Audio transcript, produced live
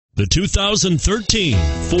The 2013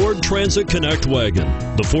 Ford Transit Connect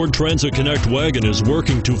Wagon. The Ford Transit Connect Wagon is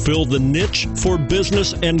working to fill the niche for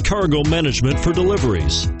business and cargo management for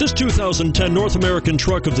deliveries. This 2010 North American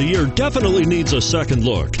Truck of the Year definitely needs a second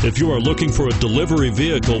look if you are looking for a delivery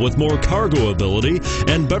vehicle with more cargo ability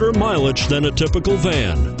and better mileage than a typical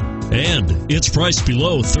van. And it's priced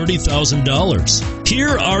below $30,000.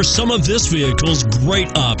 Here are some of this vehicle's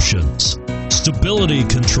great options: stability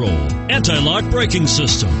control, anti-lock braking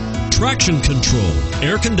system, traction control,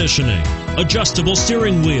 air conditioning, adjustable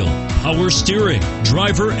steering wheel, power steering,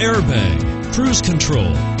 driver airbag, cruise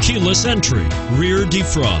control, keyless entry, rear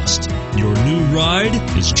defrost. Your new ride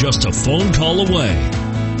is just a phone call away.